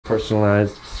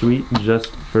Personalized, sweet,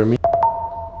 just for me.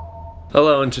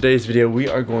 Hello, in today's video we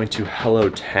are going to Hello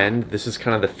Tend. This is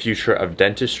kind of the future of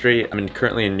dentistry. I'm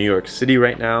currently in New York City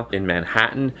right now, in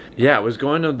Manhattan. Yeah, I was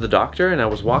going to the doctor and I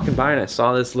was walking by and I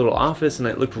saw this little office and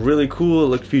it looked really cool, it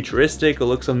looked futuristic, it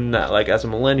looked something that, like, as a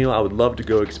millennial I would love to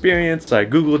go experience. So I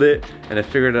googled it and I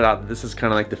figured it out that this is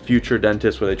kind of like the future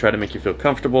dentist where they try to make you feel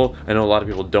comfortable. I know a lot of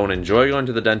people don't enjoy going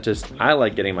to the dentist. I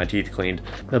like getting my teeth cleaned,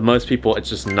 but most people it's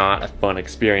just not a fun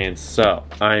experience. So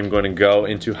I'm going to go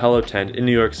into Hello Tend in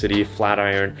New York City,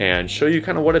 Flatiron, and show you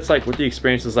kind of what it's like, what the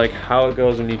experience is like, how it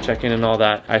goes when you check in and all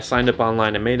that. I signed up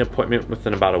online and made an appointment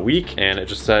within about a week, and it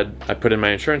just said, I put in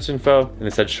my insurance info and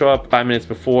it said show up 5 minutes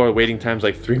before. Waiting time's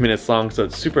like 3 minutes long, so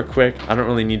it's super quick. I don't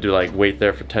really need to like wait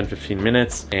there for 10-15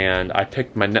 minutes. And I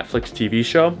picked my Netflix TV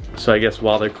show, so I guess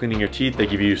while they're cleaning your teeth they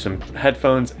give you some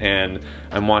headphones and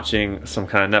I'm watching some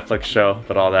kind of Netflix show,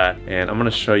 but all that. And I'm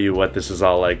gonna show you what this is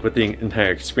all like, what the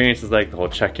entire experience is like, the whole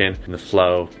check-in and the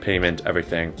flow, payment,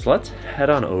 everything. So let's head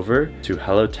on over to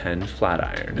Hello Tend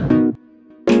Flatiron.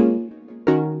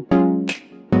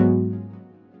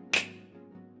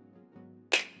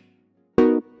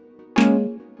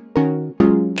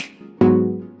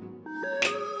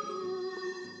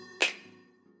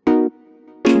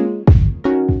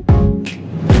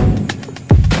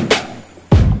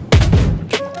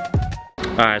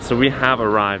 Alright, so we have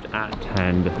arrived at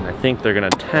Tend. I think they're gonna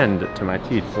tend to my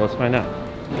teeth, so let's find out.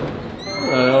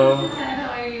 Hello.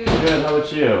 Good, how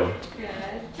about you? Good.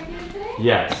 Checking in today?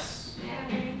 Yes.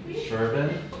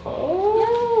 Shervin?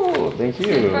 Oh, thank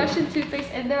you. Brush and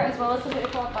toothpaste in there, as well as something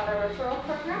called about our referral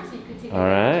program, so you can take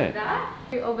advantage of that.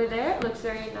 Over there, it looks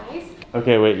very nice.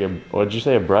 Okay, wait, what did you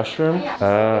say, a brush room? Yeah,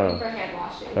 oh. for hand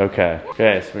washing. Okay.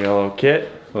 Okay, so we got a little kit,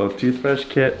 a little toothbrush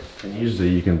kit. And usually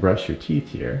you can brush your teeth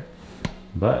here,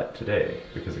 but today,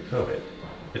 because of COVID,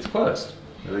 it's closed.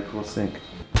 Really cool sink.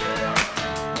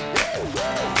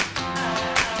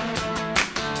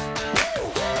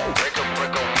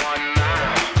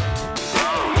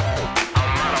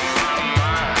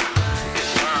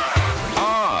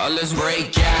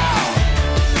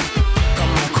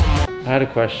 I had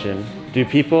a question. Do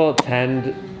people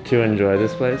tend to enjoy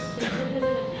this place?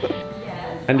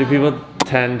 Yes. And do people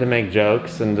tend to make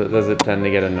jokes, and does it tend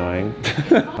to get annoying?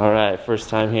 Alright, first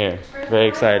time here. Very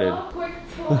excited. Quick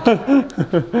tour. These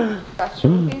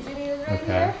videos right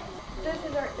here. This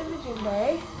is our imaging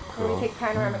bay, where we take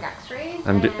panoramic x-rays.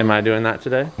 Am I doing that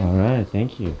today? Alright,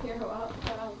 thank you. You're welcome.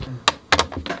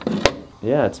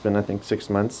 Yeah, it's been I think 6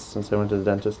 months since I went to the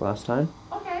dentist last time.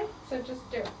 Okay, so just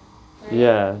do it. Right?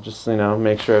 Yeah, just, you know,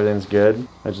 make sure everything's good.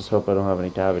 I just hope I don't have any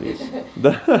cavities.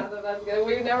 That's good.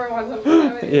 We never want some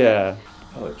cavities. Yeah.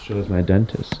 Oh, it shows my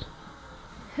dentist.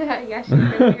 Yeah, she's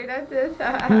your dentist.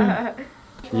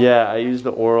 Yeah, I used the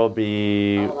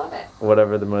Oral-B, I love it.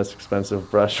 whatever the most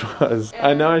expensive brush was.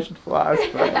 I know I should floss,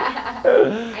 but I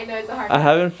know it's a hard I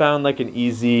haven't found like an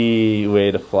easy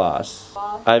way to floss.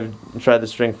 I've tried the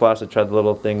string floss, I tried the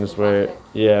little things where,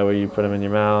 yeah, where you put them in your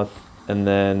mouth. And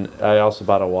then I also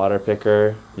bought a water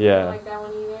picker. Yeah. I don't like that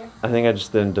one either. I think I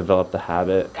just didn't develop the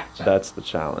habit. Gotcha. That's the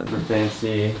challenge. The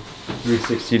fancy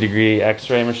 360-degree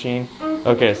x-ray machine. Mm-hmm.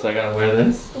 Okay, so I gotta wear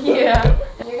this? Yeah.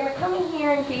 And you're gonna come in here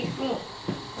and face me.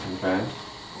 Okay.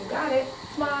 You got it.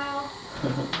 Smile.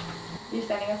 You're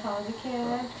standing as tall as you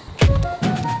can.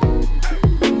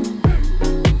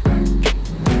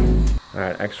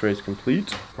 Alright, x-rays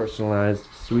complete. Personalized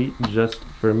suite just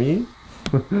for me.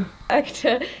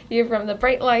 You're from the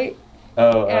bright light.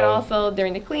 Oh, and also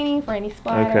during the cleaning for any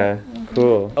splatter. Okay,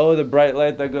 cool. Oh, the bright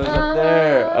light that goes up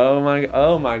there. Oh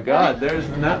my god, there's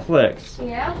Netflix.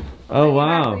 Yeah. Oh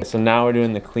wow. So now we're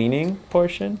doing the cleaning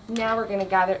portion? Now we're gonna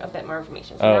gather a bit more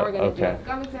information. So now we're gonna do okay. a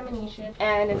gum examination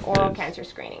and an oral cancer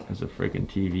screening. There's a freaking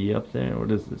TV up there.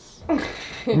 What is this?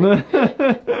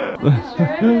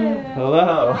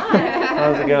 Hello.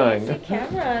 How's it going? There's a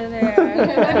camera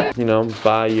there. You know,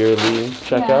 bi-yearly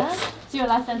checkups. Yeah. So your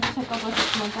last dental checkup was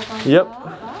 6 months ago? Yep.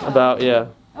 Wow. About, yeah.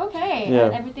 Okay. Yeah.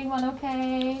 And everything went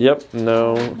okay? Yep.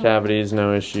 No cavities,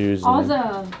 no issues.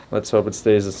 Awesome. Let's hope it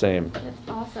stays the same. That's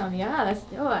awesome. Yeah, let's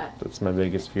do it. That's my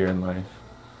biggest fear in life.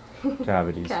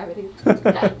 Cavities. Cavities.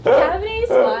 Cavities?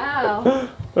 Wow.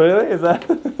 Really? Is that?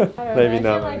 Maybe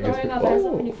not. I feel like growing up, there's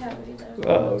so many cavities.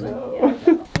 Oh no. Yeah.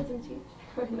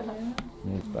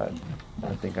 It's bad.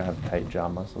 I think I have tight jaw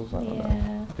muscles. I don't Yeah.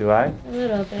 know. Do I? A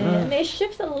little bit. I mean, it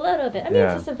shifts a little bit. I mean,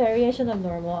 Yeah. it's just a variation of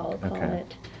normal, I'll call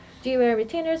it. Do you wear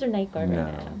retainers or night guard right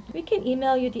now? We can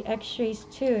email you the x-rays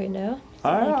too, you know?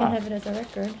 So you can have it as a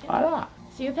record. Ah.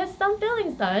 So So you've had some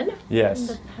fillings done in Yes.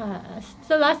 the past.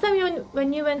 So last time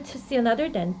when you went to see another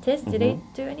dentist, did they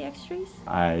do any x-rays?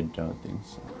 I don't think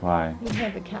so. Why? You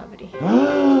have a cavity.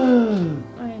 Oh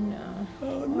I know.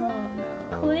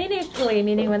 no. Clinically,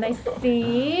 meaning when I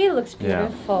see, looks Yeah.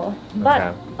 beautiful. But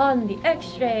Okay. on the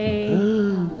x-ray,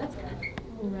 that's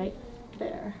right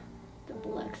there, the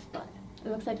black spot. It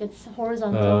looks like it's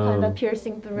horizontal, kind of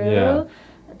piercing through. Yeah.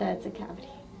 That's a cavity.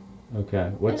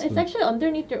 Okay. What's And it's actually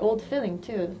underneath your old filling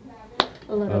too.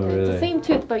 A little Oh, bit. It's really? the same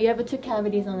tooth, but you have two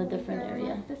cavities on a different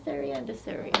area. This area and this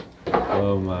area.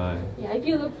 Oh my. Yeah, if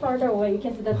you look farther away, you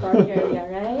can see the dark area,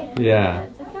 right? Yeah.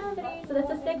 That's a cavity. So that's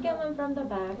the second one from the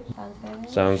back. Sounds good.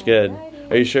 Sounds good.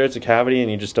 Are you sure it's a cavity and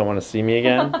you just don't want to see me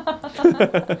again?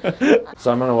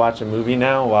 So I'm gonna watch a movie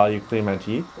now while you clean my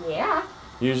teeth. Yeah.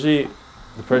 Usually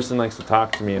the person likes to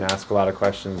talk to me and ask a lot of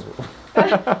questions.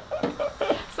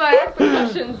 So I ask the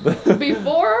questions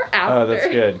before or after? Oh, that's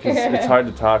good, because it's hard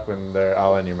to talk when they're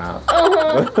all in your mouth.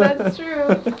 That's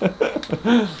true.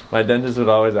 My dentist would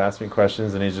always ask me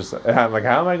questions and he's just, I'm like,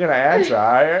 how am I going to answer?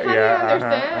 How do you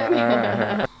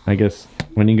understand? I guess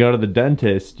when you go to the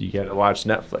dentist, you get to watch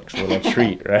Netflix, a little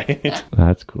treat, right?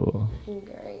 That's cool.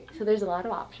 Great. So there's a lot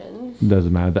of options.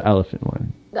 Doesn't matter, the elephant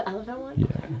one. The elephant one? Yeah,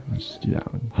 let's just do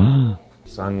that one.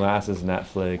 Sunglasses,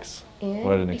 Netflix. And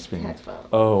What an experience. headphones.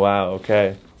 Oh, wow,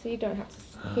 okay. So you don't have to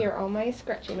hear all my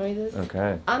scratchy noises.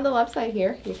 Okay. On the left side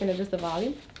here, you can adjust the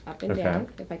volume up and Okay. down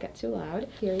if I get too loud.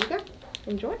 Here you go.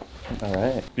 Enjoy. All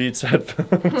right. Beats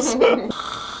headphones.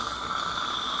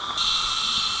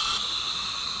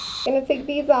 I'm gonna take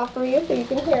these off for you so you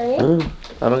can hear me.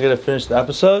 I don't get to finish the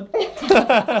episode?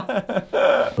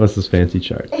 What's this fancy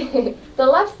chart? The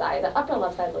left side, the upper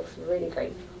left side looks really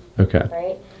great, Okay.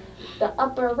 right? The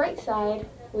upper right side,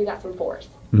 we got some pores.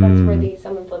 That's where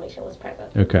some inflammation was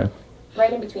present, Okay.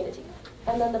 right in between the teeth.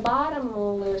 And then the bottom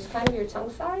molars, kind of your tongue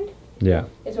side, Yeah.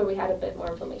 is where we had a bit more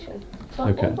inflammation. So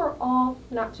Okay. overall,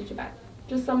 not too bad.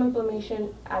 Just some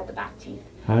inflammation at the back teeth.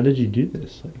 How did you do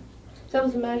this? So I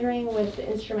was measuring with the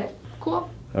instrument. Cool.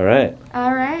 All right.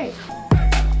 All right.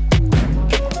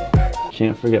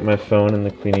 Can't forget my phone and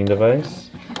the cleaning device.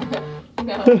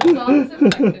 No, it's all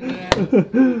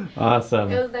disinfectant, man.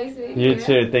 Awesome. It was nice meeting You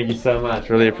too. Thank you so much.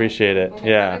 Really appreciate it.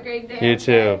 Yeah. Have a great day. You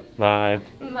too. Bye.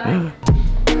 Bye.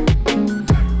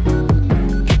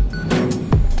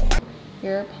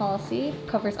 Your policy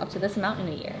covers up to this amount in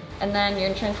a year. And then your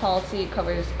insurance policy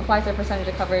applies a percentage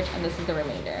of coverage, and this is the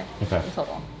remainder Okay. in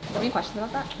total. Any questions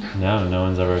about that? No, no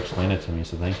one's ever explained it to me,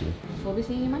 so thank you. We'll be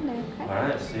seeing you Monday, okay? All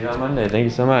right. See you on Monday. Thank you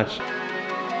so much.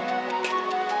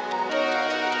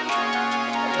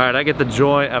 All right, I get the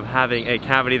joy of having a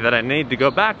cavity that I need to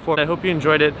go back for. I hope you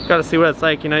enjoyed it. Got to see what it's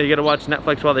like. You know, you get to watch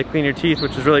Netflix while they clean your teeth,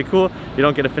 which is really cool. You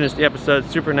don't get to finish the episode.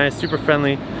 Super nice, super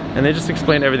friendly, and they just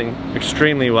explained everything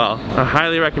extremely well. I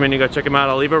highly recommend you go check them out.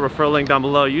 I'll leave a referral link down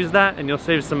below. Use that, and you'll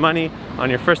save some money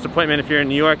on your first appointment if you're in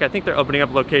New York. I think they're opening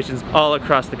up locations all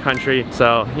across the country,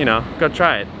 so you know, go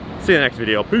try it. See you in the next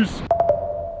video. Peace.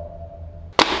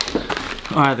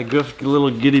 All right, the little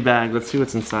goodie bag. Let's see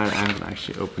what's inside. I haven't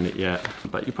actually opened it yet,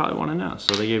 but you probably want to know.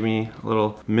 So they gave me a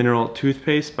little mineral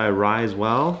toothpaste by Rise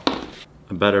Well,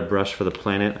 a better brush for the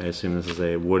planet. I assume this is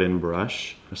a wooden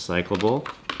brush, recyclable.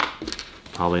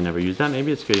 Probably never used that.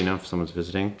 Maybe it's good, you know, if someone's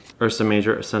visiting. Ursa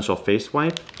Major Essential Face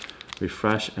Wipe,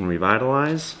 refresh and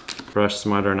revitalize. Brush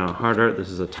smarter, not harder. This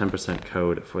is a 10%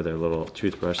 code for their little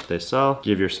toothbrush that they sell.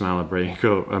 Give your smile a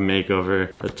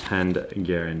makeover, the 10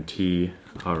 guarantee.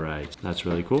 All right, that's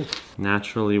really cool.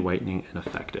 Naturally whitening and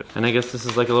effective. And I guess this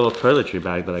is like a little toiletry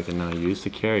bag that I can now use to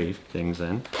carry things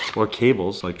in, or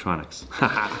cables, electronics.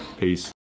 Haha, peace.